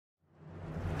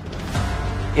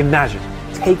Imagine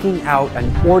taking out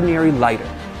an ordinary lighter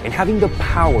and having the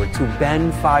power to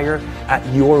bend fire at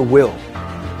your will.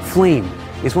 Flame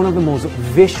is one of the most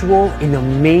visual and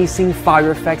amazing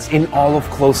fire effects in all of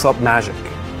close-up magic.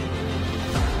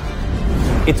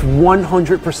 It's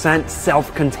 100%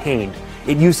 self-contained.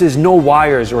 It uses no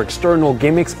wires or external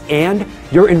gimmicks, and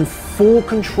you're in full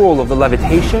control of the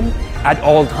levitation at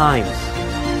all times.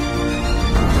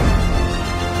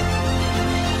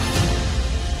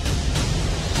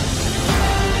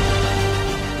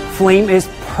 Flame is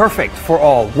perfect for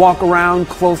all walk-around,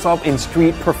 close-up, and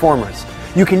street performers.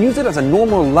 You can use it as a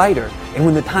normal lighter, and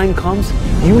when the time comes,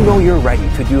 you know you're ready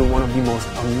to do one of the most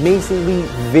amazingly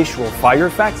visual fire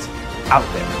effects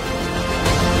out there.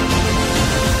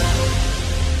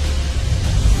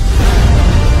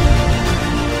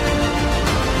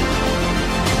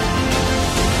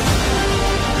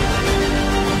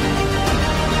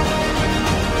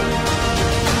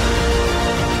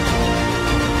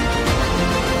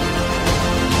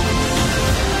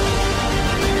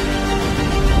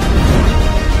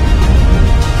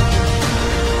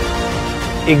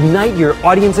 Ignite your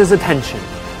audience's attention.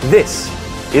 This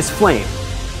is Flame.